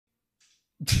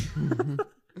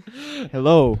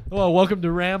Hello. Hello, welcome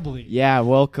to Rambling. Yeah,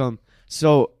 welcome.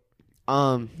 So,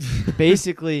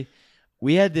 basically,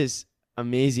 we had this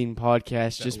amazing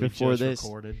podcast That just we before just this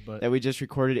recorded, but that we just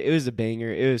recorded. It was a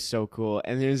banger. It was so cool,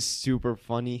 and it was super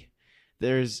funny.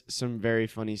 There's some very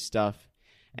funny stuff.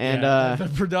 And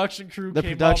the production crew the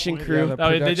came production up with, crew.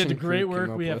 they did great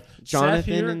work. We have Jonathan Seth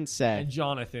here and Seth. and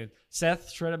Jonathan.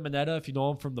 Seth Shredded Mineta, if you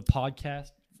know him from the podcast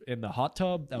in the hot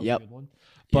tub, that was a good one.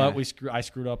 But I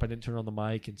screwed up. I didn't turn on the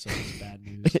mic, and so it's bad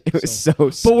news. It was so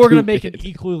stupid. But we're gonna make an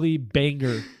equally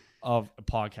banger of a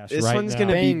podcast. This right one's now.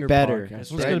 gonna be better.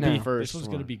 This one's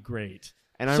gonna be great.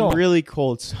 And I'm really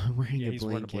cold, so I'm wearing he's a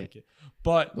wearing blanket.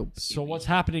 But so what's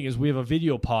happening is we have a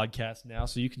video podcast now,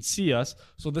 so you can see us.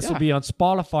 So this will be on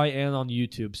Spotify and on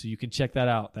YouTube, so you can check that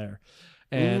out there.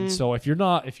 And so if you're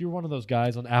one of those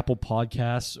guys on Apple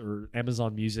Podcasts or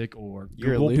Amazon Music or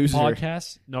you're Google a loser.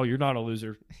 Podcasts, no, you're not a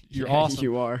loser. You're awesome.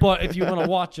 You are. But if you want to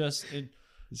watch us in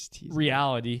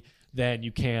reality, then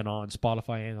you can on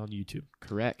Spotify and on YouTube.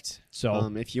 Correct. So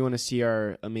if you want to see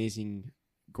our amazing,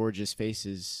 gorgeous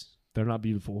faces, they're not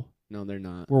beautiful. No, they're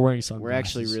not. We're wearing sunglasses. We're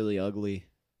actually really ugly.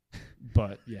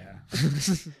 But yeah.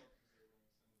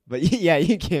 But yeah,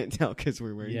 you can't tell because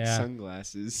we're wearing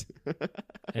sunglasses.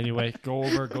 Anyway, go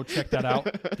check that out.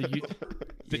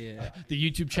 The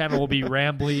YouTube channel will be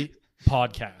Rambly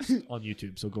Podcast on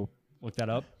YouTube, so go look that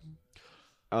up.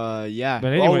 Yeah.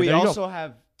 But anyway, we also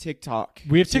have TikTok.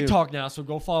 We have TikTok now, so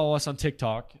go follow us on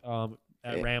TikTok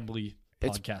at Rambly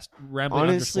Podcast.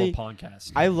 Rambly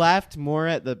 _podcast. I laughed more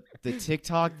at the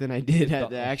TikTok than I did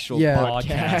at the actual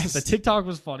podcast. The TikTok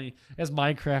was funny. It has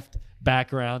Minecraft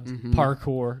background,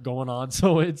 parkour going on,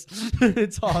 so it's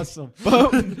awesome. We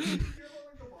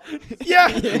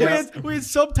had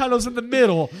subtitles in the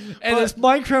middle, and there's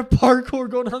Minecraft parkour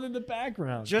going on in the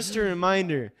background. Just a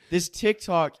reminder, this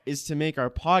TikTok is to make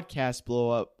our podcast blow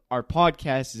up. Our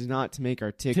podcast is not to make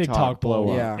our TikTok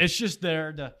blow up. Yeah. It's just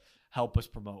there to help us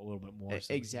promote a little bit more.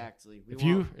 So exactly. If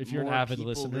you're an avid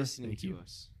listener, thank you.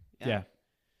 Yeah.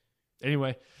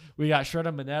 Anyway, we got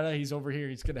Shredded Mineta. He's over here.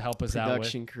 He's going to help us out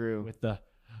with the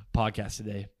podcast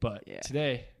today. But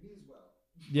today,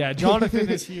 Jonathan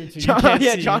is here too.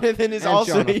 Jonathan is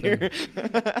also here.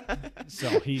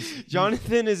 So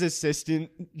Jonathan is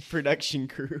assistant production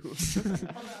crew.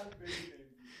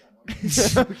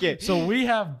 Okay. So we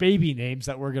have baby names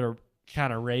that we're going to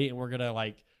kind of rate, and we're going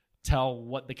to tell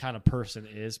what the kind of person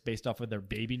is based off of their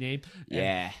baby name.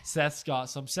 Yeah. And Seth's got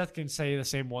some. Seth can say the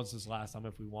same ones as last time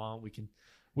if we want.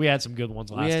 We had some good ones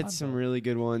last time. We had some really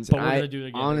good ones. But we're going to do it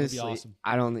again. Honestly, it'll be awesome.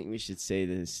 I don't think we should say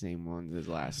the same ones as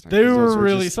last time. They were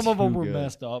really, some of them were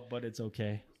messed up, but it's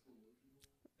okay.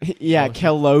 Yeah,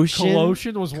 Kaloshin.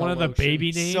 Kaloshin was one of the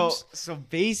baby names. So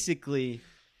basically,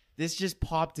 this just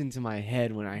popped into my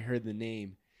head when I heard the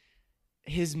name.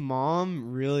 His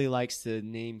mom really likes the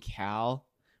name Cal,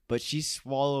 but she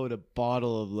swallowed a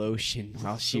bottle of lotion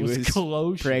while she was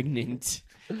pregnant.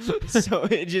 So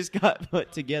it just got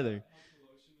put together.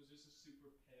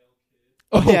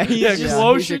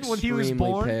 Kaloshin when he was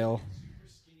born. Pale.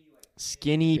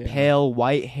 Skinny, pale,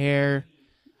 white hair.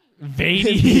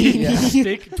 Veiny,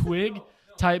 stick, twig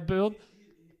type build.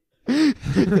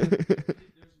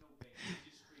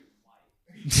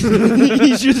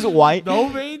 He's just white. No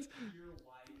veins?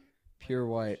 Pure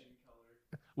white.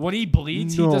 When he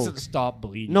bleeds, he doesn't stop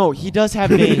bleeding. No, he does have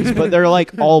veins, but they're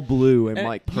all blue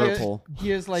and purple.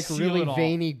 He has really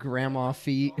veiny grandma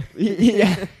feet.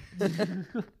 Yeah.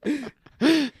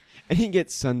 And he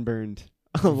gets sunburned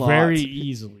a lot. Very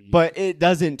easily. But it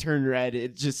doesn't turn red,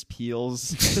 it just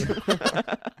peels.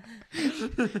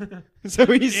 So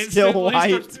he's still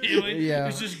white. Yeah.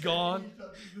 It's just gone.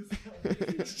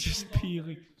 It's just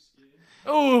peeling.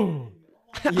 Oh!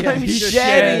 Yeah, I'm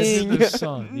shedding. The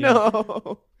sun.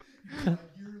 No.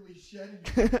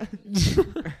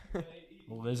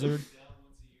 Lizard.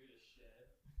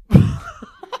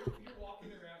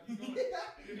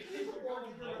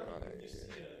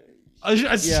 A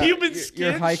human skin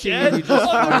You're hiking shed and you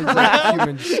just find a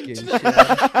human skin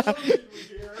shed.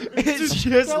 It's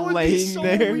just laying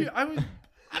there. You're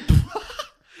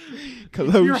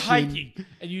hiking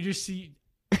and you just see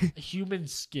human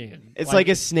skin. It's like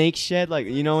a snake shed,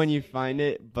 when you find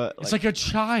it, but it's like a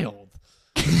child.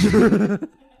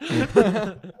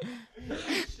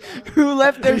 Who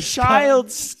left their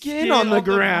child's skin on the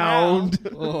ground?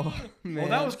 Oh, man. Well,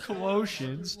 that was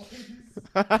Colossians.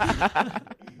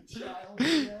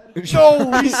 No,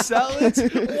 we sell it.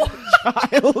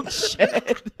 Child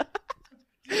shed.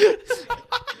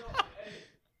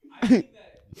 I think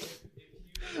that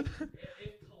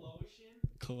if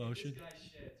Colossian. this guy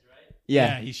sheds, right?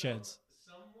 Yeah. He sheds.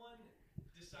 Someone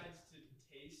decides to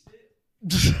take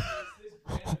this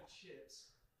brand of chips,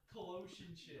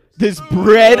 Colossian chips. This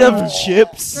bread of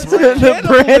chips. That's like The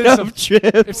bread cannibalism. of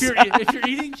chips. if you're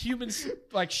eating human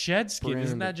like shed skin,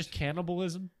 isn't Brand that of- just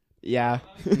cannibalism? Yeah.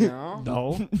 No,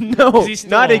 No. No, Is he still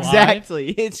not alive?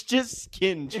 exactly. It's just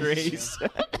skin trace.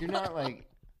 you're not like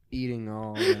eating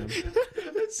all of them.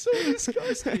 That's so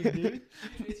disgusting, dude.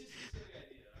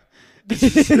 It's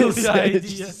just a silly idea. Silly idea.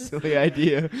 It's just a silly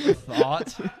idea.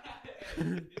 Thought.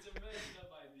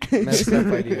 It's a Messed up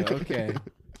idea. Okay.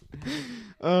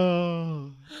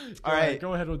 Oh. All right.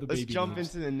 Go ahead with the Let's baby jump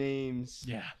names. into the names.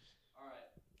 Yeah. All right.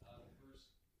 First,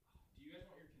 do you guys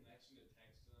want your connection to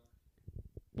text them?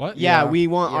 What? Yeah, Yeah. we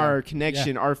want Yeah. our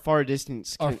connection, our far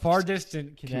distance Our far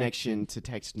distant connection to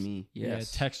text me.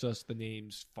 Yes. Yeah, text us the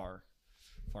names far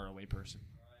away person.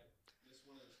 This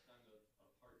one is kind of a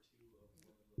part 2 of one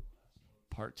of the last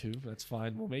ones. Part 2. That's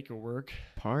fine. We'll make it work.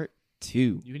 Part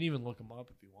 2. You can even look them up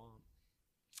if you want.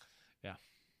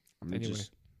 I'm gonna Anyway.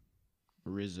 just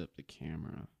riz up the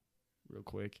camera. Real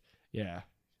quick. Yeah.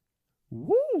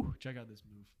 Woo! Check out this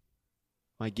move.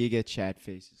 My Giga Chat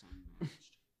face is on.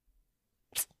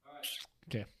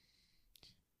 Okay.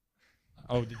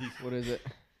 Oh, did he? What is it?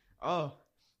 Oh.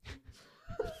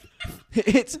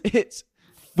 it's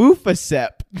Foofasep.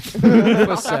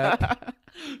 Foofasep.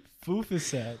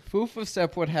 Foofasep.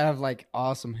 Foofasep would have like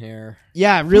awesome hair.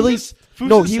 Yeah, really.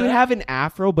 No, he Foofasep- would have an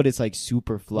afro, but it's like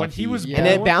super fluffy. When he was and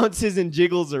it born- bounces and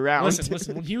jiggles around.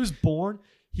 Listen. When he was born,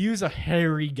 he was a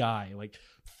hairy guy, like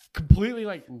completely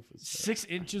like 6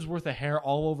 inches worth of hair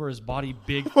all over his body.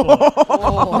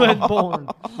 Bigfoot. When born,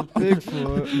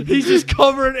 Bigfoot. he's just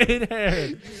covered in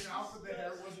hair.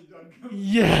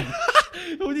 Yeah.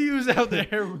 When he was out, the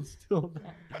hair was still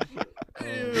not.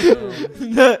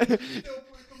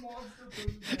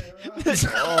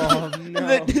 the, Oh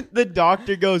no. the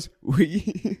doctor goes,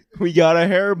 we got a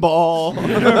hairball.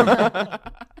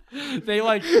 They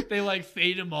like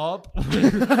fade him up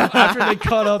after they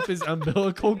cut up his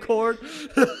umbilical cord.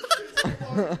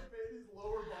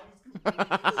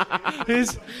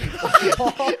 his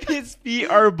His feet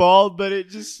are bald, but it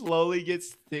just slowly gets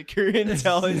thicker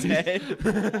until his head.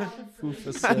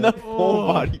 And the full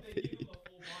body fade.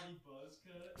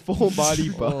 Full body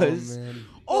buzz. man.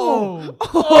 Oh,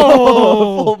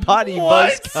 Oh. full body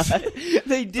What? buzz cut.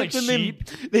 They dip like him sheep.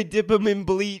 They dip him in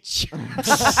bleach.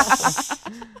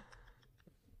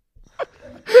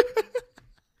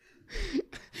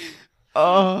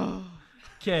 Oh.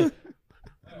 Okay.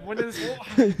 When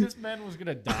if this man was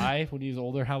gonna die when he was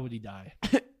older, how would he die?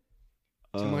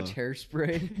 Too much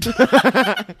hairspray.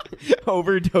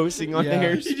 Overdosing on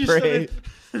Yeah. He just hairspray.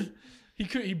 started-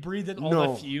 he breathed in all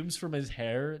No. the fumes from his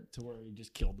hair to where he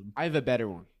just killed him. I have a better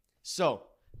one. So,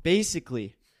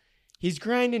 basically, he's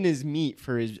grinding his meat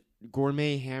for his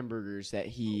gourmet hamburgers that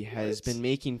he has been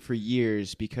making for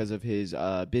years because of his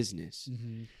business.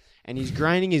 And he's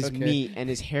grinding his Okay. meat, and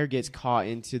his hair gets caught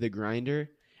into the grinder,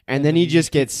 and then he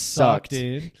just gets sucked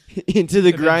in. into the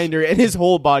And then grinder, and his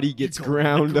whole body gets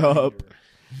ground up.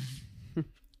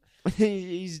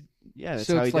 That's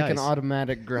So how he it's like dies. an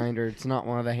automatic grinder. It's not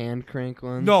one of the hand crank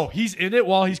ones. No, he's in it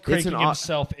while he's an cranking au-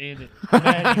 himself in it.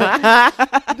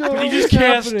 But he just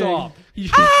can't stop. He's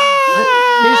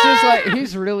just like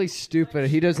he's really stupid.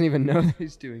 He doesn't even know that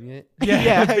he's doing it.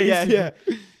 yeah.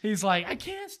 basically. He's like, I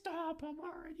can't stop. I'm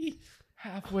already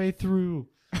halfway through.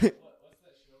 What's that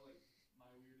show like? My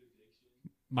Weird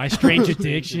Addiction. My strange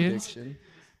addictions Addiction.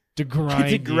 to To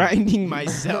grinding. grinding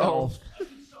myself.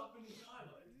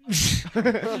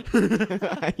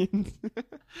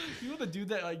 You know the dude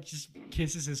that like just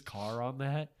kisses his car on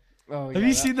that? Oh, Have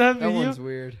you seen that That video? one's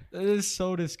weird. That is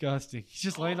so disgusting. He's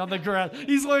just laying on the ground.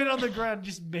 He's laying on the ground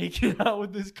just making out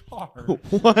with his car.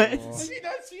 What? Have you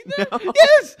not seen that? No.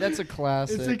 Yes! That's a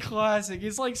classic. It's a classic.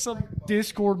 It's like some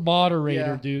Discord moderator,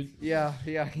 Yeah. dude. yeah,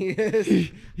 he is.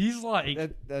 He's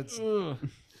like, That's ugh.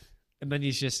 And then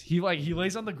he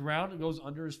lays on the ground and goes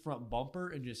under his front bumper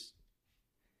and just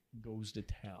goes to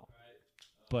town.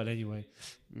 But anyway,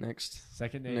 next.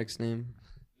 second name. Next name.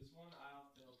 This one I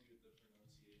have to help you with the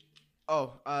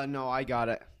pronunciation. Oh, no, I got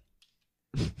it.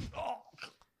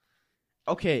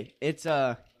 Okay, it's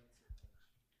no,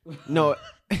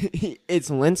 it's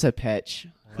Lensapetch.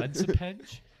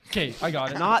 Lensapetch? Okay, I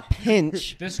got it. Not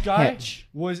pinch. This guy Petch.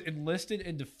 was enlisted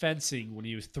into fencing when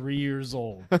he was 3 years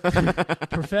old.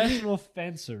 Professional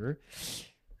fencer.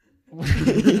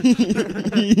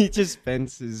 He just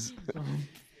fences.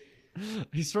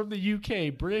 He's from the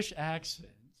UK, British accent.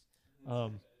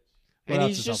 What And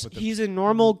else is up with him? he's a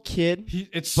normal kid.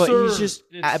 It's but Sir, he's just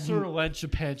it's Sir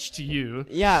Lensapetch to you.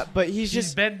 Yeah, but he's He's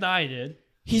just been knighted.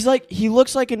 he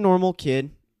looks like a normal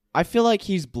kid, I feel like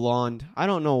he's blonde. I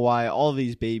don't know why. All of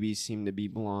these babies seem to be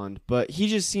blonde, but he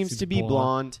just seems to be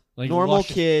blonde. Like Normal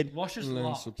luscious- kid. Luscious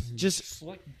Lens- locks. Just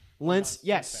Slick. slick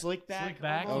back. Slick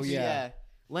back. almost, Oh, yeah.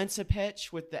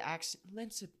 Lensapetch with the accent.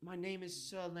 My name is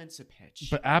Sir Lensapetch.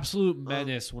 But absolute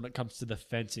menace when it comes to the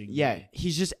fencing. Yeah,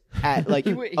 he's just at like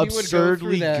He would go through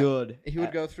absurdly that- good. He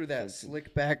would go through that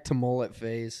slick back to mullet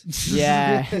phase.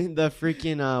 Yeah, the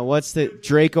freaking what's the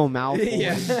Draco Malfoy?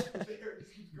 Yeah.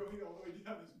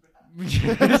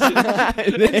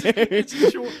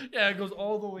 It's short. Yeah, it goes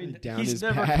all the way Down He's his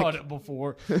never back. cut it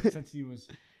before since he was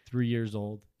 3 years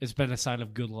old. It's been a sign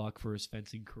of good luck for his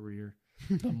fencing career.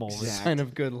 The mullet. Exact. Sign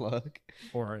of good luck.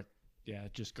 Or, yeah,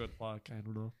 just good luck. I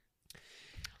don't know.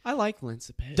 I like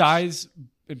Lensapetch. Dies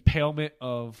impalement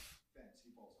of.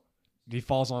 He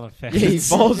falls on a fence. Yeah, he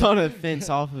falls on a fence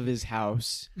off of his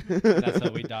house. That's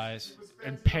how he dies.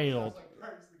 Impaled.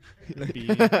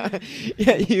 Yeah,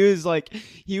 he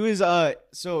was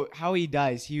so how he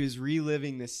dies, he was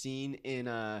reliving the scene in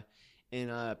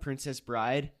Princess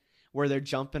Bride where they're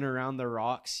jumping around the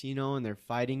rocks, and they're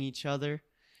fighting each other.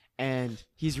 And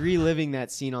he's reliving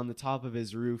that scene on the top of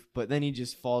his roof, but then he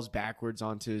just falls backwards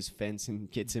onto his fence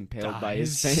and gets impaled by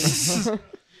his Dies. fence. You ever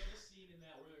seen in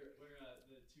that where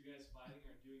the two guys fighting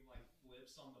are doing like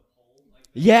flips on the pole? Like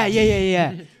Yeah. He's doing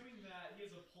that. He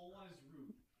has a pole on his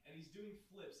roof, and he's doing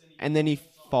flips, And then he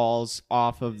falls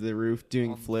off of the roof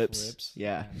doing On the flips.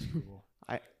 Yeah. That's cool.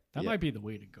 That That might be the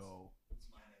way to go.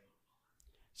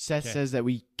 Seth Okay. says that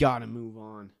we gotta move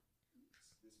on.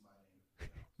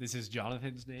 This is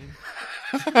Jonathan's name.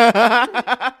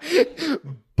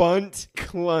 Bunt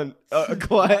Clunt.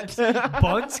 Clut.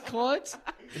 Bunt Clut?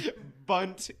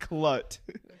 Bunt Clut.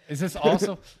 Is this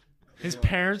also his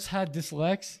parents had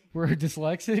were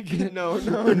dyslexic?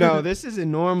 No. This is a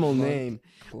normal name.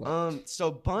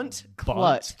 So Bunt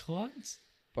Clut. Clut?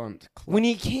 Bunt. When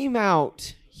he came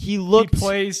out, he He looked.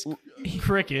 plays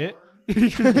cricket.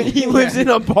 He lives in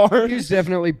a He barn. was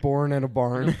definitely born in a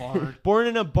barn. Born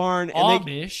in a barn, and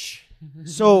Amish.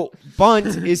 so Bunt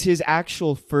is his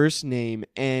actual first name,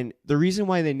 and the reason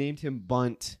why they named him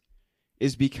Bunt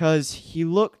is because he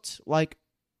looked like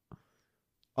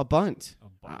a bunt. A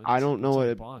bunt? I don't know What's what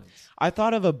a it- bunt? I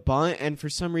thought of a bunt, and for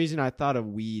some reason I thought of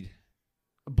weed.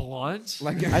 Blunt?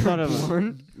 Like I thought of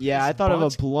blunt? Yeah, I It's thought of a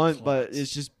bunt blunt, but Clut.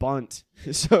 it's just bunt.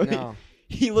 So No.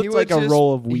 he He looked would like a just-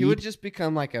 roll of weed. He would just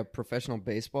become like a professional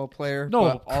baseball player. No,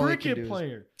 but all he can cricket do is-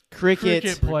 player. cricket,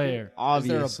 Cricket player. Is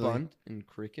obviously. there a bunt in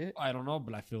cricket? I don't know,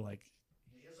 but I feel like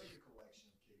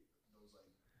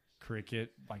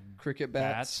cricket, like Cricket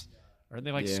bats? Aren't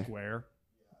they like Yeah. square?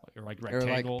 Or like Or like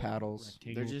rectangle? paddles?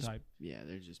 Rectangle They're just type.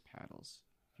 they're just paddles.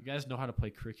 If you guys know how to play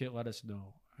cricket, let us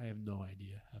know. I have no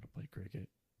idea how to play cricket.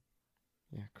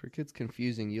 Yeah, cricket's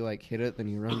confusing. You like hit it, then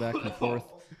you run back and forth.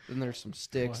 Then there's some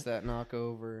sticks What? that knock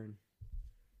over.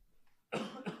 And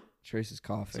Trace is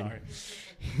coughing.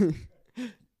 Sorry.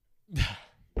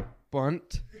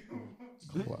 Bunt.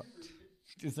 Clut.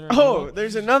 Is there Oh,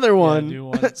 there's another one. new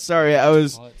one. Sorry, I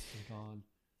was Oh, it's gone.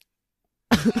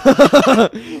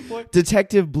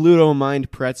 Detective Bluto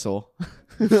Mind Pretzel.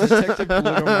 Detective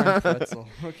Pluto Mind Pretzel.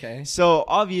 Okay. So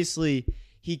obviously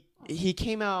he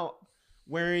came out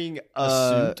wearing A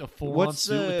suit, a full-on what's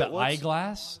suit with the what's-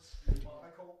 eyeglass.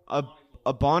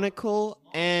 a barnacle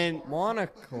and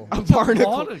Monocle. a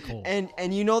barnacle. Monocle.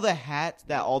 And you know the hat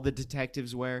that all the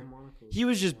detectives wear? He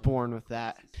was just born with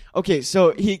that. Okay,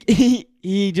 so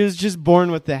he just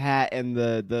born with the hat and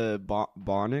the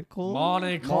barnacle.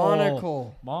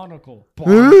 Monocle. Monocle.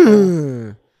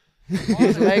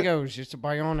 His Lego's just a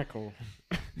bionicle.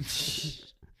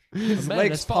 His Man, legs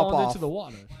that's pop falling off. into the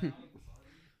water.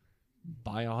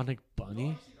 Bionic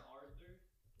bunny.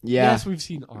 Yeah, Yes, we've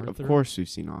seen Arthur. of course we've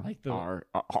seen Like the-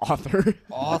 Arthur.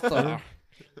 Author.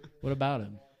 What about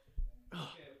him?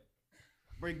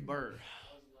 Big Bird.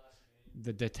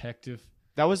 The detective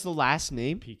That was the last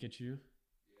name. Pikachu.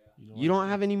 You don't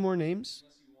have any more names?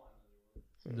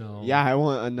 No. Yeah, I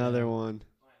want another one.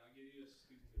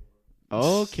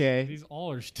 Okay. These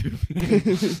all are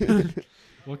stupid.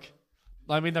 Look,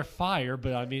 I mean they're fire,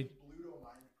 but I mean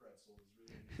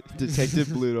Detective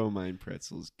Bluto Mind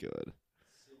Pretzel's good.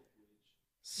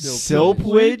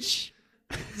 Silpwidge?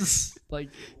 Silpwidge? like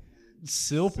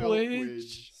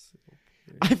Silpwidge.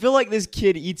 I feel like this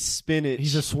kid eats spinach.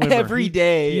 He's a swimmer. every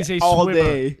day, He's a all swimmer.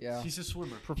 day. Yeah. He's a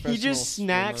swimmer. He Professional just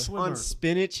snacks swimmer. on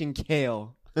spinach and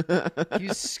kale.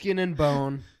 He's skin and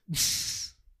bone.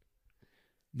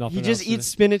 Nothing He just else in eats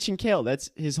spinach and kale. That's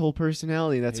his whole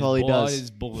personality. it. That's His all he blood does.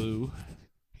 is blue.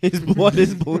 His blood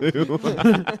is blue.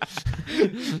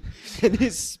 And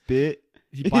his spit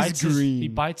He is bites green. He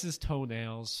bites his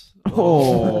toenails.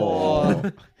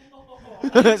 Oh.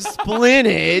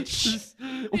 Splinach.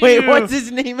 Wait, Ew. what's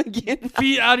his name again?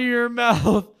 Feet out of your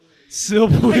mouth.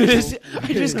 Silverfish. I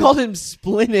just called him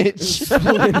Splinach.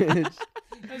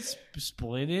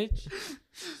 Splinach.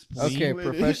 Okay, Splinach.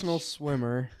 professional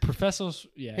swimmer. Professionals.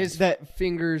 Yeah. His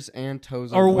fingers and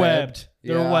toes are are webbed.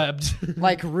 They're Yeah. webbed.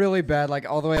 Like really bad, like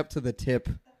all the way up to the tip.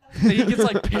 He gets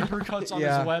like paper cuts on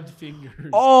Yeah. his webbed fingers.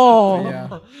 Oh. Yeah.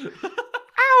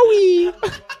 Owie. One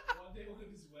day one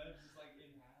of his webs is like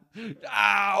in half.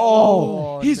 Ow.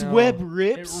 Oh, his no. web It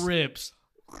rips. rips.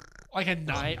 Like a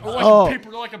knife. Or like Oh. a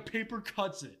paper. Like a paper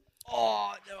cuts it.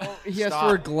 Oh no. He has to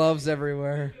wear gloves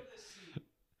everywhere.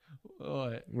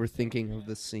 Oh, We're thinking of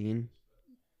the scene.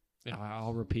 yeah,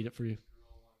 I'll repeat it for you.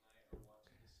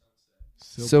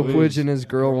 Silkwood and his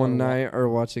girl one night are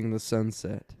watching the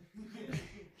sunset.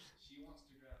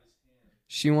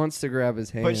 She wants to grab his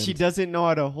hand. But she doesn't know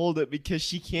how to hold it because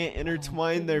she can't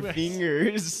intertwine their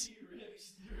fingers.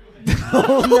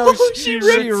 Oh no, She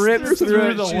rips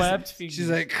through it. the She's- webbed fingers. She's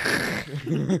like, She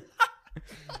rips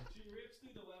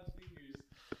through the webbed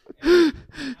fingers. And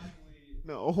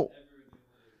No.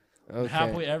 okay.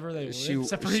 happily ever they live. She-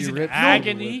 Except for she he's in ripped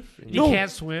agony. through He No. can't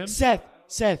swim. Seth.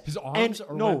 His arms And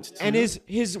are no, webbed and too.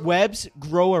 his webs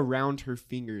grow around her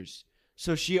fingers.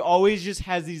 So she always just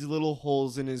has these little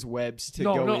holes in his webs to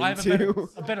go I have a into.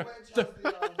 better. The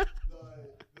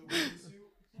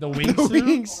The wingsuit.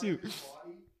 wingsuit.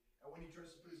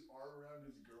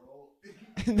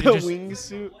 The just-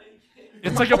 wingsuit.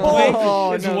 It's like a blanket.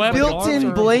 Oh, It's no. webbed Built-in arms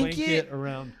are a blanket?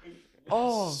 around.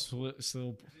 Oh. So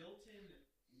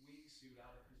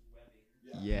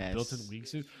Yes. built-in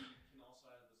wingsuit.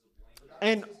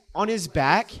 And on his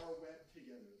back,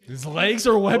 His legs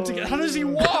are webbed together. How does he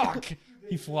walk?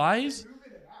 He flies.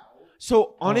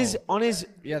 so on his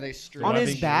Yeah, they straight. on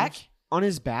his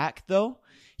Webbing back though,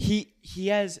 he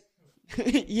has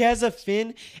he has a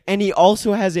fin and he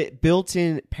also has a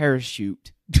built-in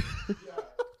parachute.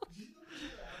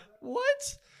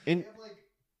 What? In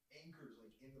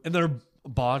In their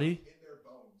body.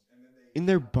 in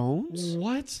their bones?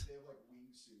 What?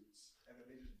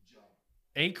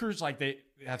 Anchors, like they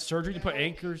have surgery to put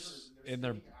anchors in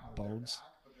their bones.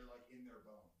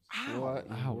 What in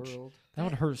the Ouch. world? That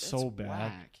would hurt so That's bad.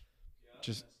 whack.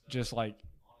 Just like,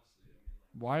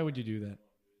 why would you do that,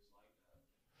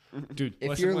 dude? If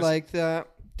listen, you're listen. like that,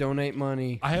 donate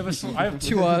money I have a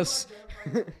to us.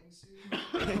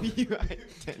 You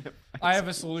identify. I have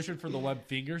a solution for the web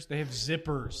fingers. They have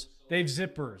zippers.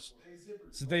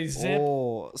 So they zip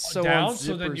Oh, so down on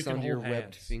so then you zippers can onto your hold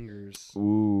webbed hands. fingers.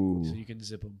 Ooh, so you can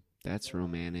zip them. that's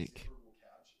romantic.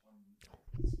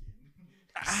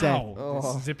 Ow!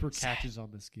 Oh. The zipper catches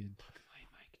on the skin.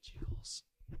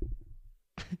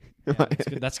 My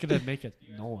That's gonna make a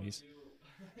noise.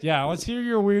 Yeah, let's hear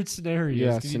your weird scenarios.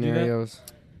 Yeah, Can you do that? scenarios.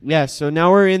 Yeah, so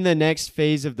now we're in the next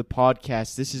phase of the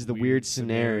podcast. This is the Weird weird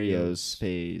scenarios. scenarios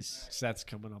phase. Seth's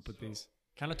coming up with these.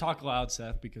 Kind of talk loud,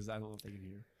 Seth, because I don't know if they can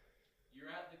hear. You're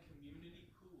at the community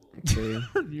pool.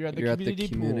 Okay. You're at the You're at community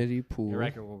the community pool. Your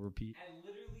record will repeat. And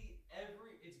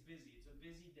literally it's busy. It's a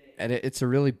busy day. And it's a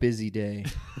really busy day.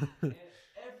 And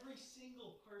every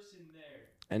single person there.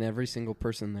 And every single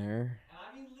person there. And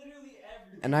I mean literally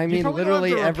every. And I You mean probably don't have literally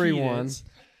to repeat everyone. it.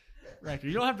 Record.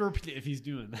 You don't have to repeat it if he's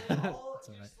doing that. It's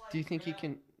all right. Do you think he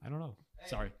can? I don't know.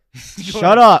 Sorry.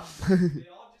 Shut up. They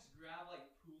all just grab like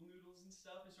pool noodles and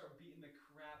stuff and start beating the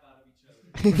crap out of each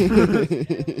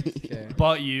other. Okay.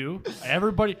 But you,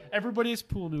 everybody is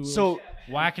pool noodles. So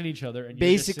whacking each other, and you're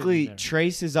just sitting basically, there.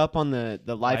 Trace is up on the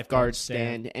lifeguard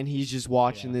stand, stand. and he's just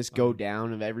watching Yeah, this go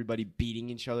down of everybody beating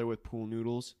each other with pool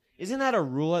noodles. Isn't that a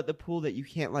rule at the pool that you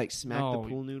can't like smack the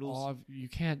pool noodles? You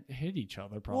can't hit each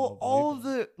other. Probably. Well, all of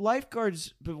the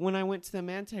lifeguards, but when I went to the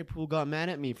Manti pool, got mad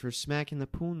at me for smacking the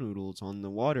pool noodles on the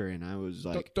water, and I was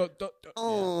like,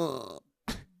 "Oh,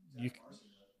 You,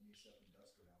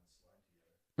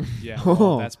 yeah, Oh.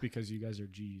 well, that's because you guys are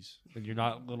G's and you're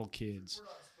not little kids.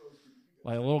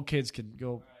 Like little kids can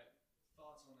go.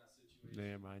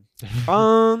 Never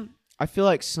mind. I feel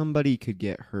like somebody could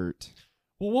get hurt.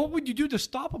 Well, what would you do to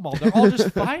stop them all? They're all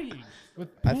just fighting. With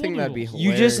I pool think that'd be noodles.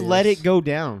 You just let Hilarious. it go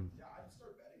down.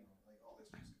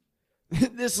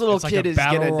 This little It's like kid a is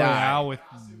battle gonna royale die. with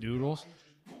noodles.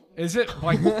 Is it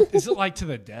like? Is it like to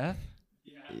the death?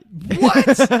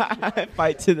 What?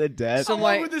 Fight to the death. How Some,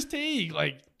 long like- would this take?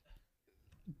 Like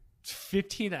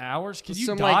 15 hours? Can you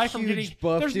Some die like from huge getting?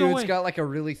 buff There's dude's no way. got like a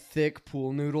really thick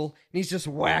pool noodle, and he's just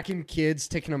whacking kids,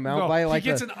 taking them out No, by like he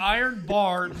gets a, an iron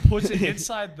bar, and puts it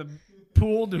inside the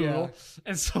pool noodle,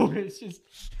 and so it's just.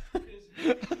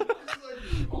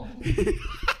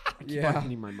 yeah.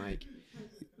 Fucking my mic.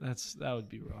 That would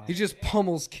be wrong. He just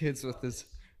pummels kids with his.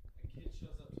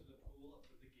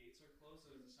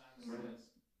 says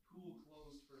pool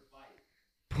closed for fight.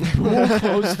 Pool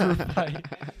closed for fight.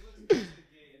 And he looks next to the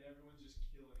gate and everyone's just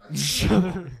killing each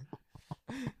other.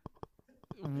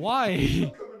 Why?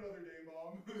 Come another day,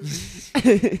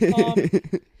 Mom.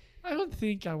 I don't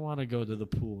think I want to go to the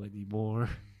pool anymore.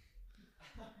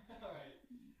 Alright.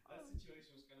 That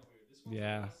situation was kind of weird. This one's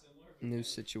Yeah. kind of similar. But New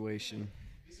situation.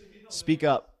 this would be the Speak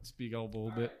up. Speak up a little All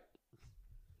bit. right.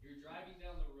 You're driving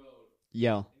down the road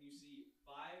Yell. and you see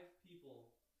 5 people,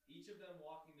 each of them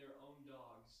walking their own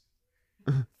dogs.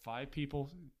 5 people.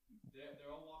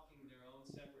 They're all walking their own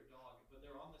separate dog, but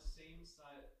they're on the same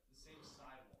sidewalk.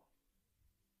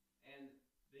 And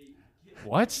they get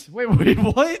What? Wait,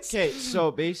 what? Okay,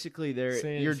 so basically,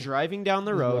 Say it. you're driving down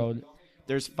the road.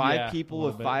 There's 5 Yeah, people a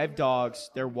with little bit. 5 dogs.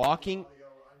 They're walking.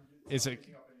 Is it?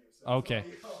 Okay.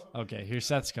 Okay, here's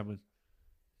Seth's coming.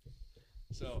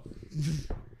 So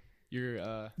you're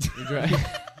driving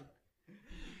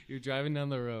you're driving down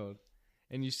the road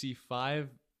and you see 5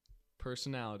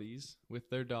 personalities with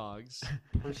their dogs.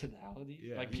 Personality?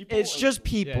 Yeah. Like people? It's just Yeah,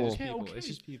 people. just people. Okay. It's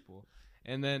just people.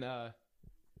 And then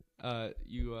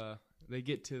they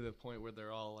get to the point where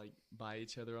they're all like by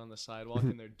each other on the sidewalk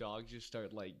and their dogs just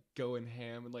start like going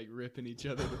ham and like ripping each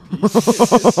other to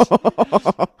pieces.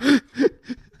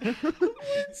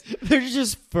 There's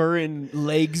just fur and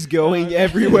legs going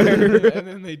everywhere. And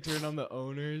then they turn on the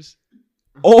owners.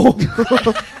 Oh.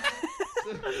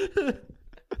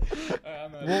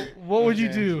 I'm not What, sure. what would you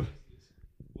Okay. do?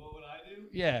 what would I do?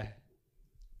 Yeah.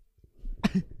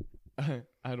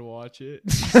 I'd watch it.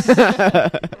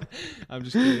 I'm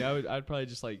just kidding. I'd probably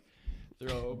just like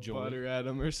throw Joy. butter at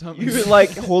him or something. You would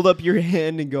like hold up your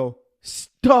hand and go,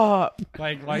 stop.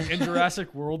 Like in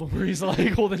Jurassic World where he's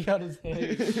like holding out his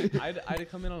hand. I'd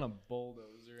come in on a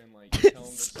bulldozer and like tell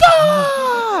him to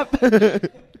Stop.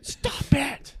 Stop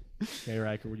it! Okay,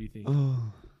 Riker, what do you think?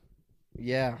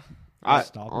 Yeah.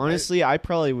 Stop it. Honestly, I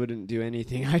probably wouldn't do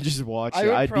anything. I just watch I it.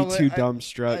 would I'd probably- be too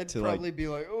dumbstruck I'd to probably be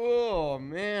like, oh,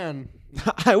 man.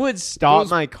 I would stop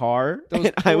Those- my car those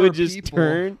and I poor would just people.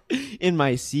 turn in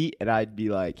my seat and I'd be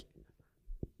like,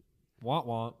 Want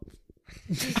want.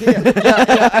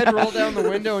 yeah, I'd roll down the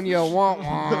window and yell, wah,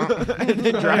 wah. and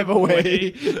then drive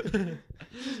away.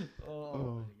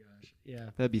 Oh my gosh. Yeah.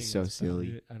 That'd be I think so that's about silly.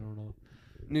 it. I don't know.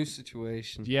 New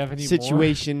situation. Do you have any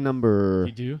Situation more? number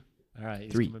You do? All right,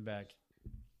 he's 3. coming back.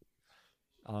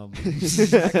 I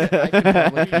could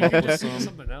probably come up with some.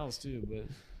 Something else too, but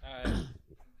Alright.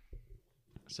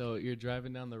 So you're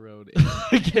driving down the road.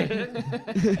 again.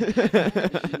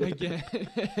 Again.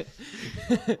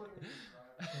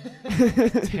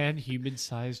 10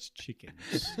 human-sized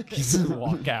chickens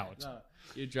walk out. No,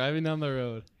 you're driving down the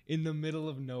road in the middle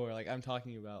of nowhere. Like I'm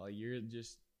talking about, like you're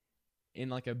just in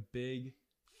like a big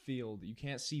field. You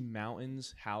can't see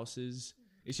mountains, houses.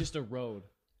 It's just a road.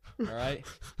 All right,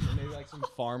 maybe like some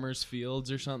farmers'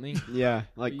 fields or something. Yeah,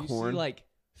 But like you corn. see like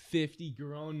 50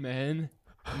 grown men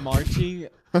marching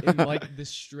in like the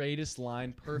straightest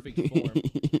line, perfect form.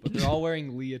 But they're all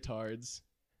wearing leotards.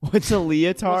 What's a What's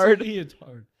leotard? a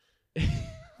leotard?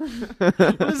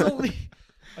 What is a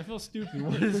I feel stupid.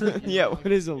 What is it? Yeah,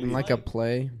 what is a In leotard? like a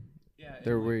play, Yeah,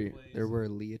 there in, were like, plays. there were I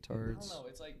don't leotards. know.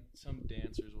 It's like some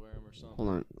dancers wear them or something. Hold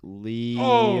on. Leo.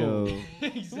 Oh.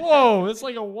 Whoa, it's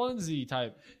like a onesie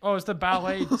type. Oh, it's the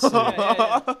ballet suit.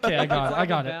 Okay, I got it. I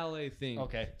got it. Ballet thing.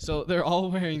 Okay. So they're all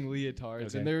wearing leotards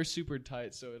Okay. and they're super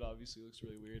tight, so it obviously looks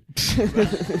really weird.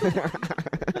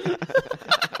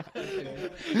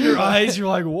 Your eyes, you're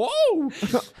like, whoa.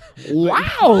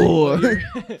 Wow.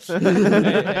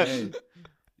 Hey.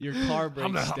 Your car breaks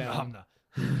Humna, down. humna.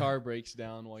 Your car breaks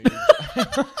down while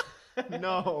you're.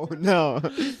 No.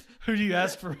 Who do you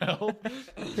ask for help?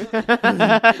 Pick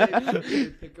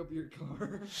up your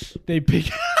car. They pick.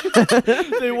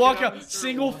 They walk out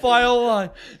single file line.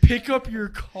 Pick up your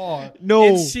car. No.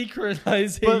 In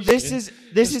synchronization. But this is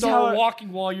And how start it,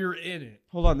 walking while you're in it.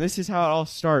 hold on. This is how it all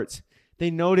starts. They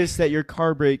notice that your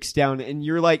car breaks down and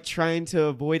you're like trying to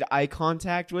avoid eye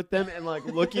contact with them and like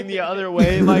looking the other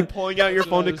way and like pulling out your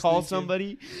That's what phone I to was call thinking.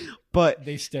 somebody. But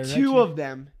They stare at 2 you. of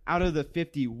them out of the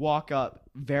 50 walk up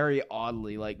very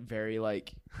oddly, like very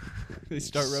like They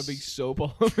start rubbing soap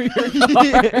all over your.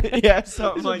 yeah,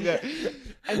 something like that.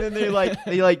 And then they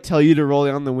like tell you to roll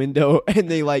down the window and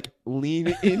they like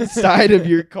lean inside of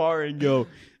your car and go,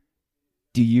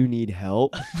 "Do you need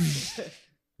help?"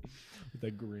 With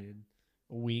a grin.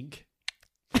 A wink.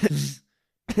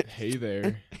 Hey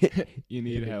there. You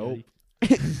need help?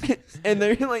 And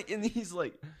they're like, and he's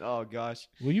like, "Oh gosh,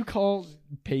 Will you call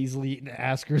Paisley and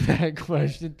ask her that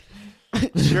question?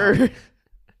 sure."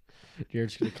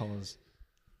 Jared's gonna call his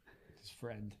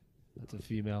friend. That's a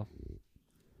female.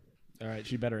 All right,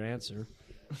 she better answer.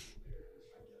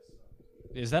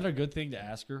 Is that a good thing to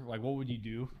ask her? Like, what would you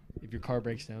do if your car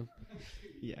breaks down?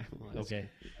 Yeah. Okay.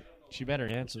 She better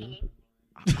answer.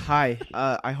 Hi.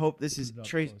 I hope this is Put it up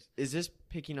Trace. close. Is this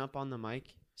picking up on the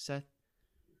mic, Seth?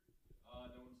 No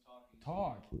one's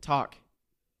talking. Talk.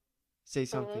 Say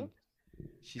something.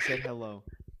 She said hello.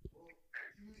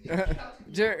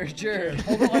 Jared.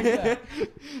 Hold it like that.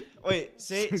 Wait,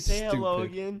 say hello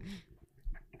Stupid. again.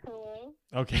 Hello?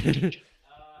 Okay.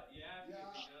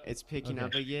 It's picking Okay.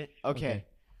 up again. Okay. Okay.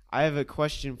 I have a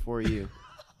question for you.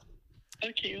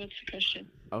 Okay, what's the question?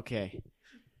 Okay.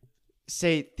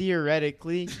 Say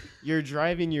theoretically, you're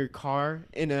driving your car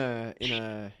in a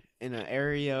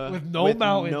area With no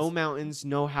mountains. no mountains,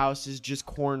 no houses, just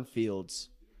cornfields,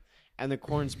 and the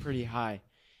corn's pretty high,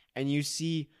 and you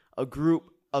see a group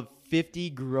of 50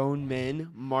 grown men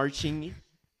marching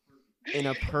in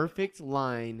a perfect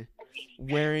line,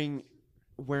 wearing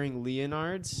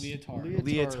leotards.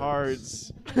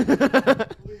 Leotards.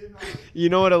 You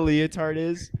know what a leotard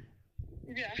is?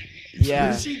 Yeah.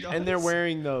 Yeah, She and they're does.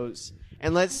 wearing those.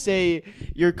 And let's say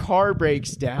your car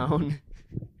breaks down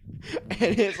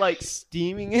and it's like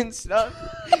steaming and stuff,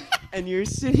 and you're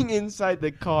sitting inside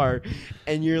the car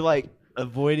and you're like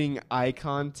avoiding eye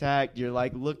contact. You're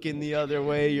like looking the other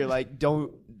way. You're like,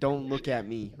 don't look at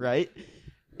me, right?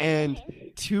 And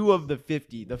 2 of the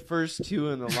 50, the first 2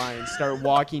 in the line, start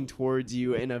walking towards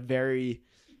you in a very,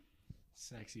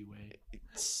 Sexy way.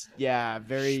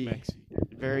 very Smexy.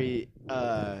 very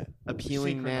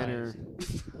appealing manner.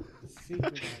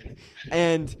 Synchronized.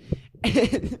 and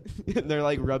they're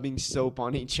like rubbing soap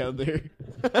on each other.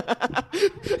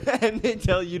 And they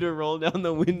tell you to roll down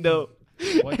the window.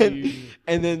 What do and, you do?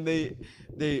 and then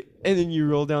then you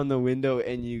roll down the window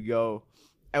and you go,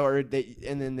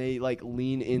 and then they like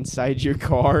lean inside your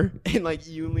car and like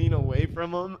you lean away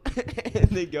from them and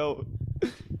they go,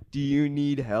 "Do you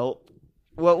need help?"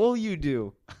 What will you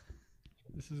do?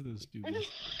 This is the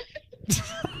stupidest.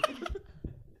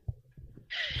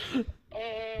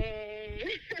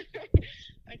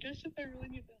 I guess if I really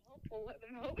need the help, I'll let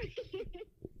them help me.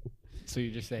 So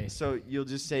you just say, So you'll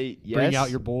just say yes. bring out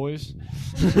your boys.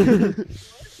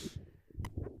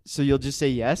 So you'll just say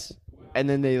yes, and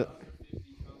then they.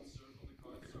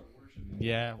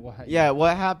 Yeah. Yeah,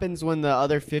 what happens when the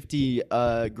other 50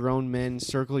 grown men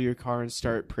circle your car and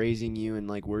start praising you and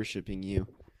like worshiping you?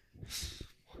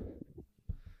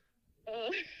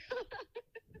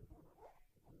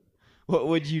 What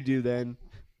would you do then?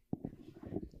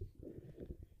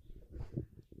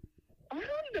 I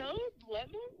don't know. Let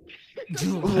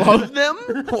them. Love them?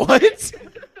 What?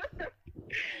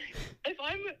 If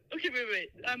I'm wait.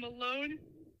 I'm alone in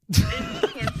the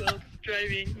cornfield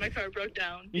driving. My car broke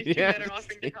down. These 2 men are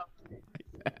offering to help.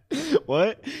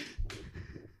 What?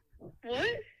 What?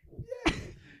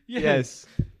 Yes.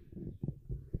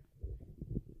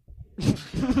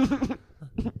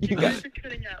 You guys are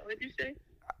cutting out. What did you say?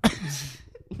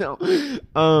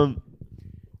 No.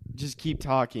 Just keep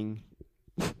talking.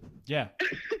 Yeah.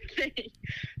 Okay.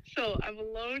 So I'm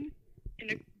alone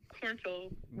in a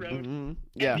cornfield road. Mhm.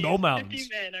 Yeah. And No these mountains.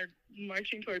 50 men are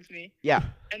marching towards me, Yeah.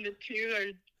 and the 2 are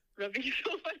rubbing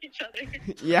soap on each other.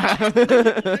 Yeah. My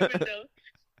window.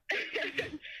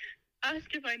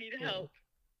 Ask if I need help,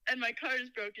 and my car is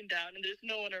broken down, and there's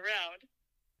no one around.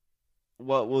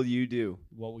 What will you do?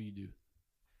 What will you do?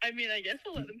 I mean, I guess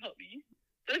I'll let them help me.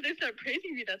 But if they start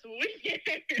praising me, that's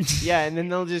weird. Yeah, and then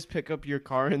they'll just pick up your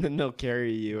car and then they'll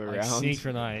carry you Like around.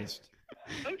 synchronized.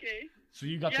 Okay. So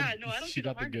you got Yeah, the. no, I don't She see the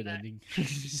got the harm in good that. ending.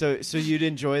 So you'd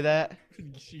enjoy that?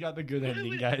 She got the good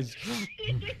ending, guys.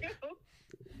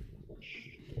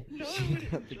 No, I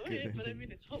wouldn't enjoy it, but I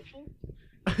mean, it's helpful.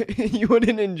 You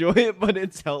wouldn't enjoy it, but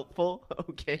it's helpful.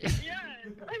 Okay. Yeah,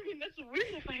 I mean, that's weird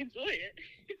if I enjoy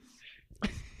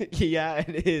it. Yeah,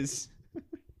 it is.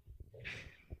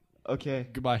 Okay.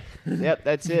 Goodbye. Yep,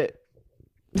 that's it.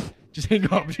 Just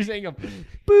hang up. Just hang up.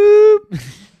 Boop.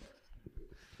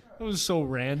 That was so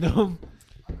random.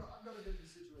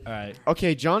 All right,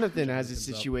 Okay, Jonathan has a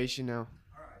situation now.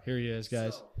 here he is,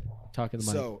 guys. Talking to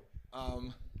the mic. So,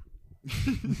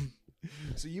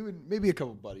 so you and maybe a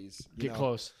couple buddies. You Get know,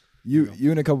 close. You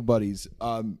and a couple buddies.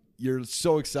 You're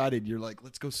so excited. You're like,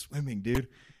 let's go swimming, dude.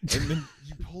 And then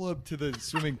you pull up to the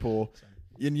swimming pool,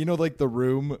 and you know, like the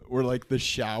room where like the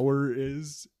shower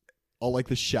is. All like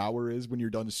the shower is when you're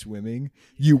done swimming.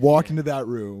 You walk into that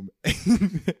room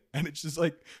and it's just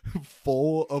like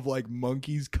full of like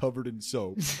monkeys covered in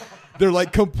soap. They're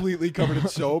like completely covered in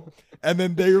soap. And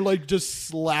then they're like just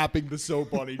slapping the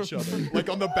soap on each other, like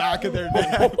on the back of their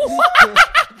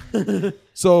neck.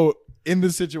 So in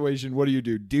this situation, what do?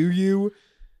 Do you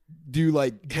Do you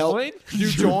like help? Join? Do you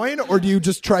join, or do you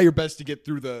just try your best to get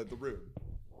through the room?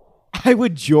 I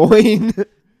would join.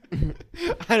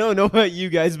 I don't know about you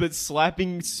guys, but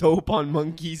slapping soap on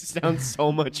monkeys sounds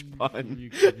so much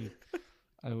fun.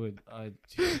 I would.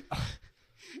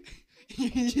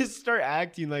 You just start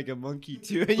acting like a monkey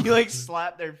too, and you like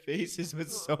slap their faces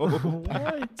with soap.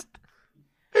 What?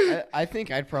 I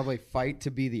think I'd probably fight to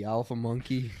be the alpha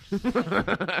monkey.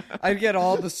 I'd get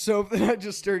all the soap, then I'd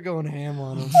just start going ham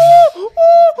on them.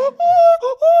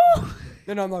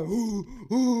 Then I'm like, ooh,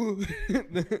 ooh.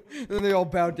 Then they all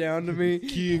bow down to me.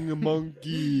 King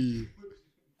monkey.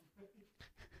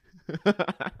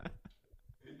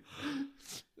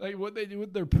 Like what they do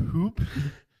with their poop?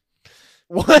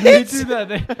 What? They do that.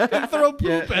 They throw poop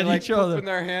Yeah, at and like each other. in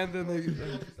their hand, then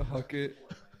they huck it.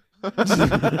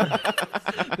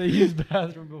 They use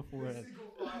bathroom beforehand.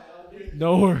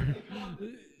 Nowhere.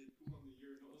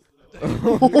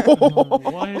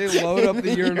 What? They load up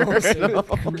the urinals. Like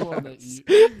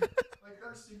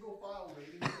they're single file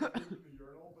waiting for the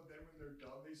urinal, but then when they're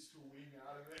done, they swing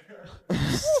out of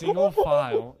there. Single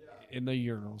file in the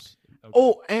urinals. Okay.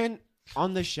 Oh, and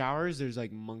on the showers, there's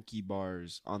like monkey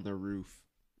bars on the roof.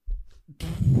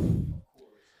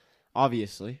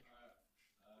 Obviously.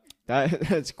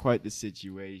 That's quite the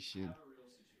situation.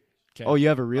 'Kay. Oh, you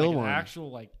have a real Like one. An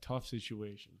actual like tough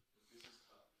situation.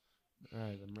 All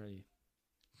right, I'm ready.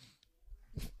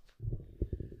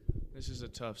 This is a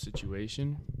tough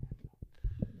situation.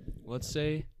 Let's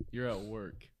say you're at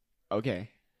work Okay.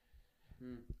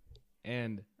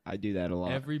 and I do that a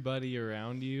lot. everybody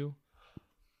around you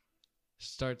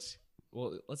starts,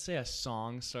 well, let's say a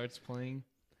song starts playing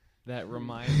that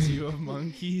reminds you of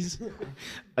monkeys.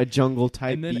 A jungle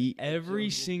type And then beat. every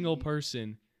single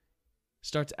person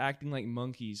starts acting like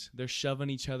monkeys. They're shoving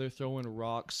each other, throwing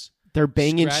rocks, They're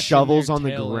banging scratching shovels their on the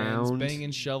tail ends, ground.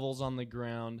 banging shovels on the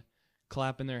ground,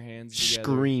 clapping their hands together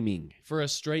Screaming. for a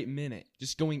straight minute,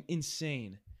 just going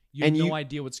insane. You And have no you-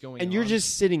 idea what's going on. And you're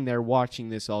just sitting there watching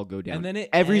this all go down. And then it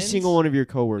Every ends- single one of your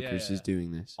coworkers Yeah. is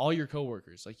doing this. all your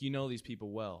coworkers, like you know these people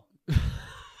well.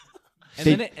 And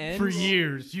They- then it ends For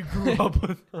years, you grew up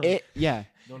with them. Yeah.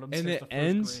 Known them and since it the first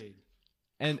ends- grade.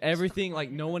 and everything, like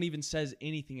no one even says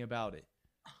anything about it.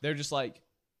 They're just like,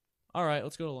 all right,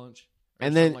 let's go to lunch. Or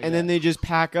And then something like and then that. they just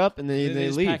pack up and Then they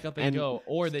just leave. pack up and go,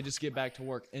 or they just get back to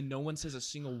work, and no one says a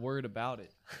single word about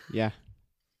it. Yeah.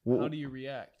 How do you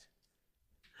react?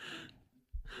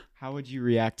 How would you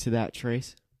react to that,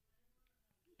 Trace?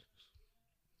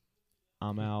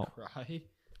 I'm out. Cry.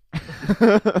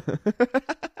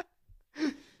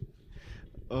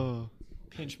 Oh.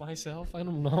 Pinch myself. I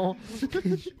don't know.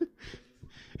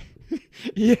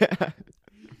 Yeah.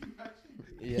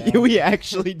 Yeah. We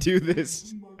actually do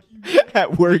this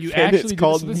at work. You and actually it's do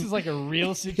called. this is like a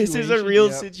real situation. This is a real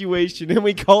Yep. situation, and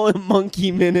we call it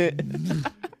Monkey Minute.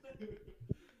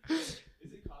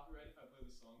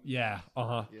 Yeah. Uh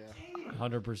huh. Yeah.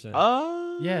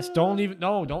 100%. Yes. Don't even.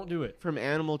 No. Don't do it. From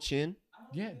Animal Chin.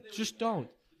 Yeah. Just don't.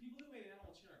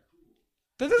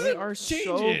 That They doesn't are change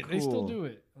so it. They still cool. do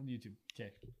it on YouTube.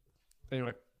 Okay.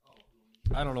 Anyway,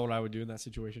 I don't know what I would do in that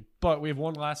situation, but we have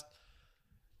one last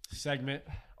segment.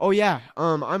 Oh yeah.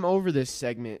 I'm over this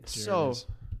segment. Here it So is.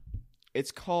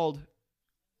 it's called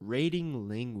Rating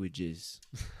Languages.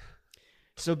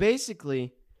 So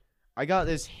basically, I got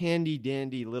this handy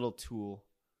dandy little tool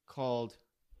called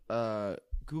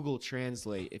Google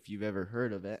Translate, if you've ever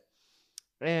heard of it.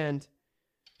 And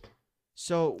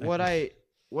so what I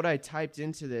typed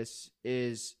into this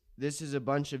is a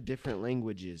bunch of different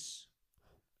languages.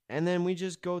 And then we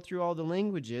just go through all the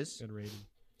languages Good rating.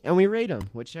 and we rate them,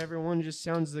 whichever one just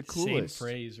sounds the coolest. Same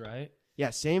phrase, right?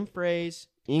 Yeah, same phrase,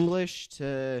 English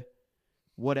to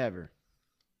whatever.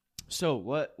 So,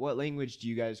 what language do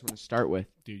you guys want to start with?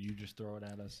 Dude, you just throw it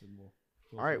at us and we'll.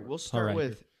 All right, we'll start right.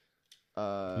 with.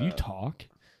 Will you talk?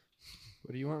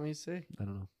 What do you want me to say? I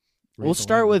don't know. We'll Rate the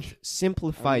start language. with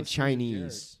simplified listening to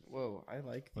Chinese. Jared. Whoa, I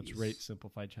like Let's these. rate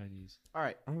simplified Chinese. All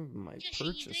right. I might 这是一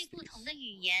purchase 堆不同 these. 的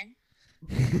语言，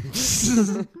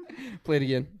 Play it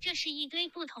again. 这是一堆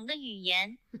不同的语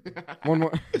言， One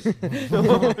more.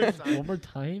 One more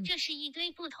time. 这是一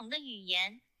堆不同的语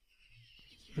言。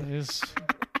 Yes.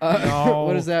 What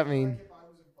No. does that mean?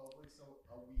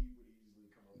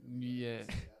 Yeah.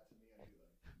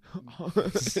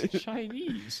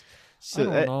 Chinese. So I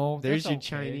don't know. there's That's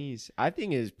your okay. Chinese. I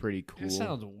think it is pretty cool. It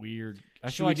sounds weird. I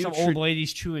Should feel we like do some tra- old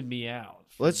lady's chewing me out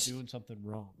for Let's- doing something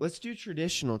wrong. Let's do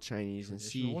traditional Chinese and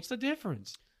see. What's the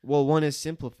difference? Well, one is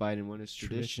simplified and one is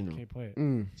traditional. Can't play it.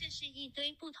 Mm. 这是一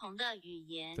堆不同的语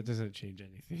言 That doesn't change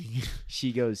anything.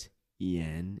 She goes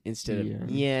yen instead of Yen.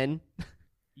 yen.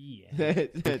 Yeah.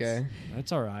 That's, Okay.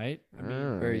 That's all right. I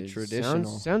mean, Very it traditional.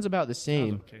 Sounds about the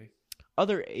same. okay.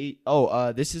 Other eight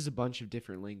oh this is a bunch of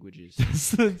different languages.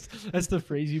 That's the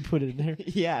phrase you put in there.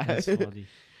 Yeah. That's funny.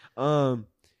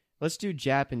 Let's do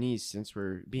Japanese since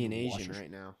we're being Asian Washers. right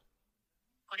now.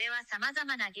 これは様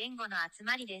々な言語の集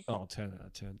まりです。 Oh, 10 out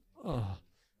of 10. Oh.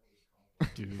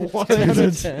 Dude. 1 out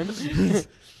of 10.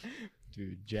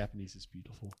 Dude, Japanese is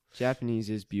beautiful. Japanese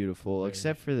is beautiful, Very.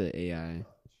 except for the AI.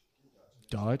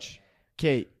 Dutch.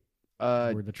 Okay,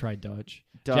 We're going to try Dutch.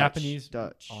 Dutch, Japanese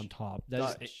Dutch. on top.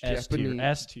 That's Dutch. S tier. Japanese.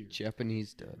 S tier.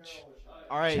 Japanese Dutch.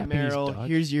 All right, Japanese Meryl, Dutch.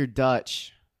 here's your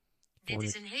Dutch. Dit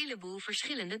is een heleboel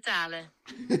verschillende talen.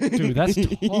 Dude, that's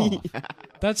tough.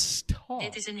 That's tough.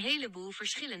 Dit is een heleboel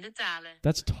verschillende talen.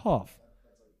 That's tough.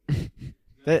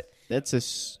 That's a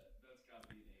s-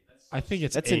 I think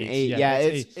it's That's an eight. eight. Yeah, that's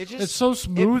it's- eight. it just- it's so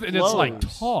smooth and it's like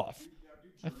flows.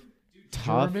 tough.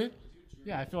 tough. German?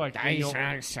 Yeah, I feel like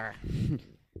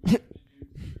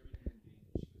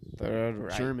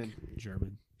German.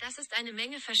 German. Das ist eine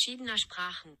Menge verschiedener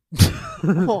Sprachen.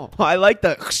 Oh, I like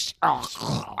the.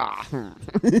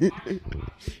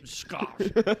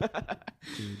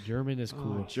 Dude, German is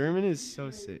cool. German is so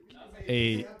sick.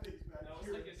 Eight,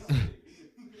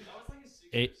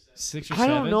 6 or 7. I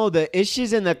don't know the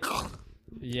issues and the.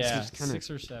 Yeah, It's kinda- 6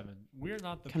 or 7. We're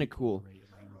not the kinda people cool. who rate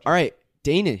languages. All right,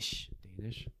 Danish.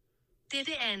 Danish. Dette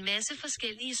er en masse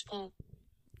forskellige sprog.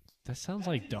 That sounds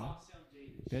like dumb.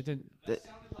 That didn't. That-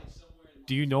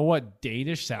 Do you know what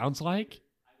Danish sounds like?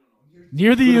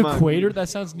 Near the Put 'em on. equator. That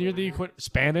sounds near the equator.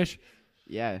 Spanish.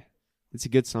 Yeah, it's a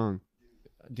good song.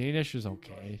 Danish is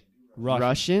okay.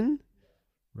 Russian.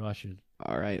 Russian.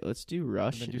 All right, let's do And then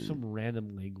Russian. do some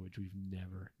random language we've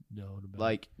never known about.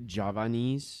 Like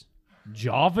Javanese.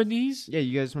 Javanese? Yeah,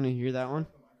 you guys want to hear that one?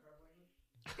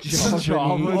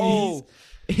 Javanese.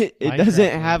 It Minecraft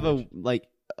doesn't have language.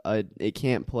 it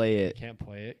can't play it. Can't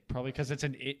play it. Probably because it's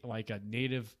like a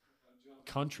native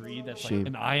country that's Shame. like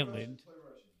an island.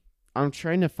 I'm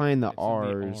trying to find the It's in the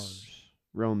R's. R's.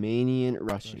 Romanian,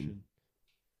 Russian.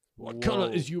 What Whoa.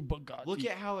 color is your Bugatti? Look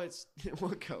at how it's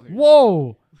what color?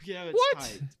 Whoa! Look at how it's What?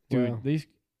 typed. Dude, Wow. these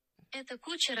Это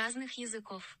куча разных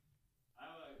языков.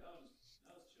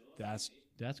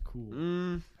 that's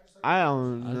cool. I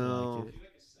don't I know. like it.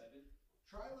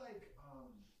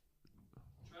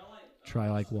 Try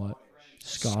like what?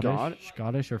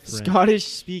 Scottish or French? Scottish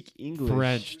speak English.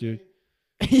 French, dude.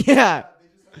 Yeah.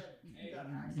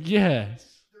 Yeah.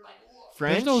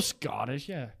 French. There's no Scottish,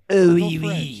 yeah. Oh, No oui,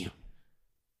 French. oui.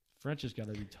 French has got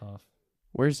to be tough.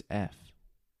 Where's F?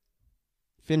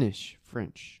 Finnish,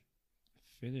 French.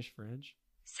 Finnish, French.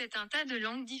 C'est un tas de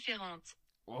langues différentes.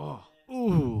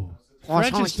 Ooh.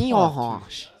 French is tough,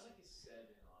 dude.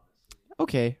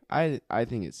 Okay, I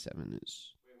think it's 7.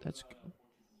 That's good.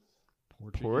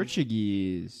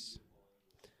 Portuguese.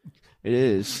 It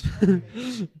is.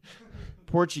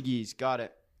 Portuguese, got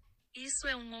it. Isso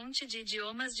é monte de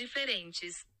idiomas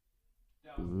diferentes.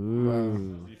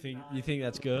 Ooh. You think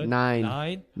that's good?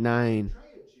 9. 9.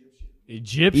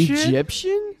 Egyptian?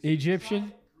 Egyptian?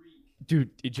 Egyptian? Dude,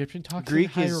 Egyptian talks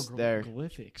Greek in is there.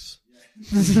 hieroglyphics.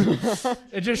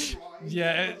 It just,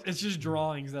 it's just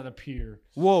drawings that appear.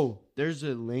 Whoa, there's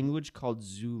a language called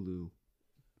Zulu.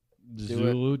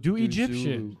 Zulu. Do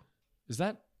Egyptian.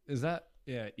 Zulu. Is that,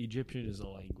 yeah, Egyptian is a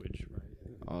language, right?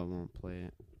 Oh, I won't play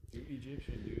it. Do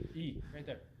Egyptian, dude. E, right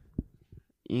there.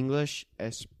 English,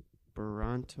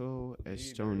 Esperanto,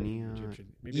 Estonia, Egyptian.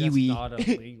 Maybe that's Iwi. not a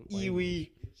language.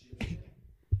 Iwi.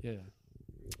 Yeah.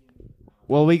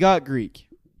 Well, we got Greek.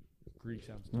 Greek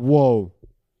sounds tough. Whoa.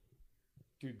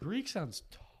 Dude, Greek sounds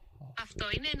tough. Αυτό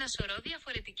είναι ένα σωρό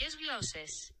διαφορετικές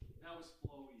γλώσσες.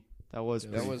 That was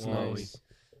That was flowy. nice.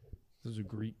 There's a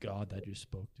Greek god that just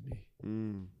spoke to me.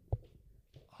 Mm.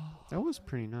 That was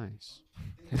pretty nice.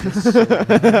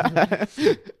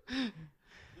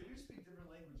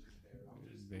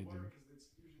 They do.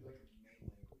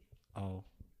 Oh,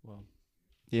 well.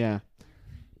 Yeah.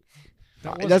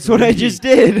 That was That's what I Greek. just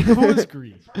did. That was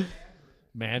Greek.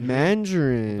 Mandarin.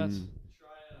 Mandarin. That's-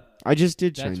 I just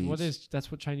did That's Chinese.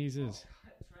 that's what Chinese is.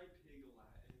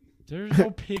 There's no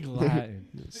pig Latin.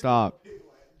 Stop.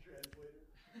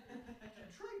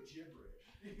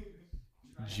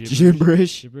 Gibberish.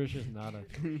 Gibberish. Gibberish is not a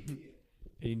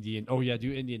Indian. Oh yeah,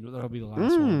 do Indian. That'll be the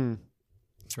last one.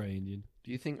 Try Indian.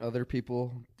 Do you think other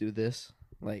people do this?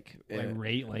 Like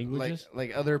Rate languages.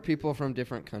 like other people from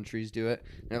different countries do it.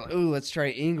 They're like, "Ooh, let's try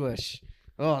English."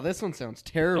 Oh, this one sounds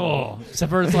terrible. Oh,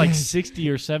 except for it's like 60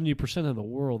 or 70% of the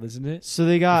world, isn't it? So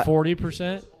they got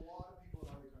 40%.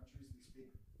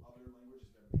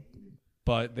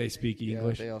 but they speak Yeah,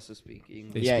 English. they also speak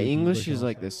English. They Yeah, speak English English is also.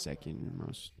 like the second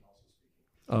most.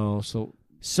 Oh, so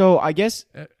So I guess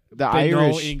uh, the they know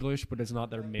Irish. English, but it's not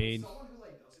their main.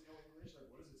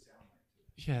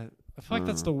 Yeah, I feel like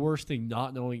that's the worst thing,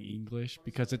 not knowing English,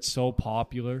 because it's so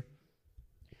popular.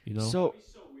 You know. So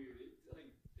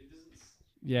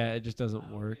Yeah, it just doesn't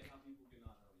work.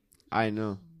 I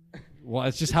know. Well,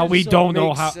 it's just It how just we don't know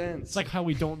makes how. sense. It's like how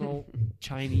we don't know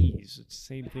Chinese. It's the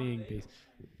same thing.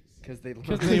 Because they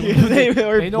Because learn. They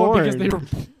were they know because they born.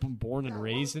 were born and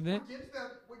raised in it.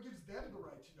 What gives them the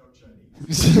right to know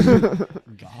Chinese?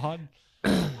 God,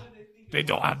 they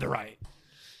don't have the right.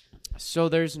 So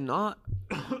there's not.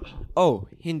 Oh,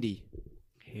 Hindi.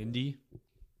 Hindi.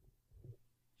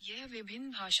 यह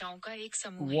विभिन्न भाषाओं का एक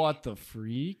समूह है। What the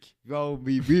freak? They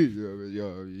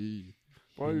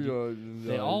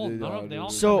all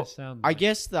So kinda sound I like-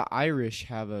 guess the Irish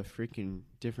have a freaking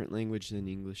different language than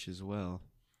English as well.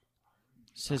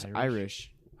 It says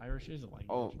Irish. Irish is a language.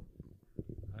 Oh,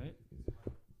 Right?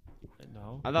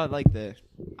 No. I thought like the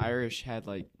Irish had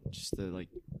like just the like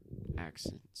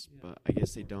accents, but I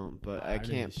guess they don't. But I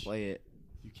can't Irish. play it.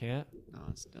 You can't? No,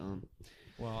 it's dumb.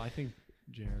 Well, I think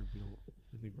Jared,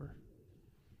 I think we're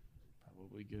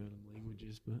probably good in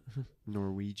languages, but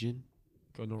Norwegian.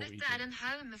 go Norwegian. Dette er en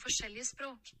haug med forskjellige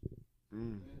språk.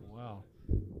 Wow.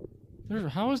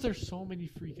 How is there so many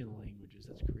freaking languages?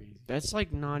 That's crazy. That's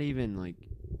like not even like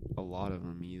a lot of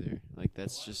them either. Like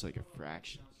that's just like a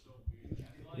fraction.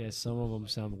 Yeah, some of them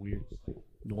sound weird.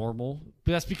 Normal.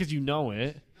 But that's because you know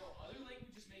it.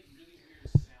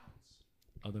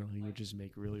 Other languages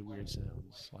make really weird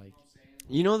sounds. Like,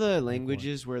 You know the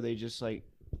languages where they just like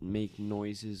make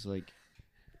noises like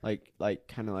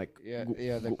kind of like Yeah,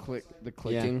 the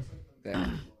clicking,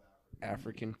 the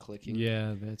African clicking.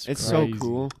 yeah, that's It's crazy. so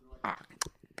cool.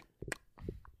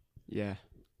 Yeah.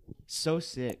 So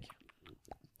sick.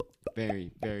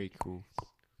 Very, very cool.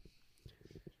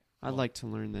 I'd like to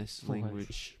learn this What?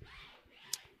 language.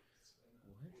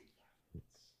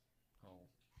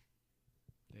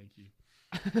 Thank you.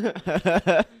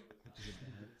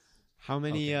 How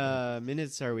many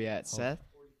minutes are we at, Seth?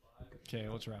 Okay,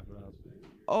 let's wrap it up.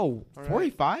 Oh,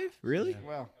 45? Really?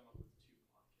 Wow.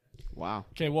 Wow.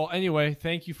 Okay, well, anyway,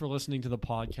 thank you for listening to the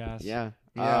podcast. Yeah.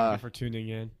 Thank you for tuning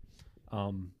in.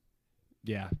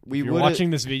 Yeah. We if you're would've- watching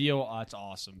this video, it's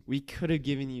awesome. We could have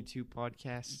given you 2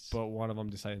 podcasts. But one of them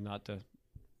decided not to.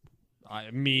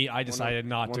 I decided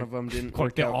not One to of them didn't click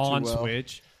work the out on too well.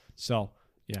 switch. So,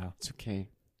 yeah. It's okay.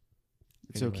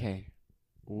 It's Anyway. okay.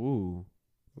 Ooh.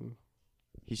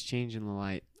 He's changing the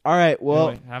light. All right. Well,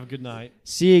 Anyway, have a good night.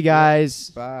 see you guys.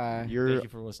 Bye. You're Thank you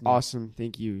for listening. awesome.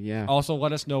 Thank you. Yeah. Also,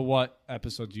 let us know what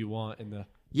episodes you want in the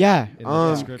Yeah. in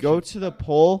the description. Go to the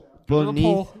poll beneath,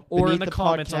 poll or in beneath the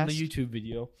comments on the podcast. YouTube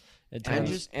video. And tell And us.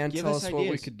 just And give tell us us what we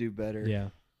ideas. could do better. Yeah.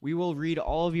 We will read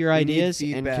all of your We need ideas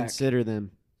and feedback. consider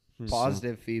them.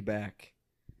 Positive feedback.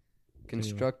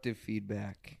 Constructive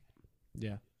feedback.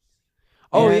 Yeah.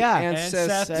 Oh, And- yeah. And And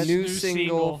Seth's Seth's new new single,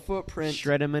 single, Footprint,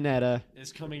 Shred a Minetta.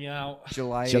 It's coming out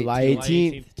July July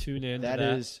 18th. 18th. Tune in. That to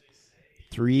that is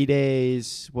 3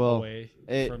 days. Well, away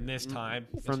it- from this time.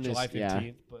 from It's this- July yeah.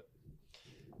 15th,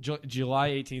 but July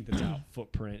 18th is out.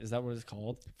 Footprint. Is that what it's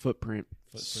called? Footprint.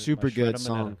 Footprint Super by Shred good a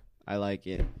song. Minetta. I like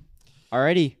it.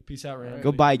 Alrighty. Peace out, Randy.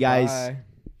 Goodbye, guys. Bye.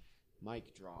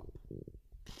 Mic drop.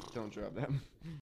 Don't drop that.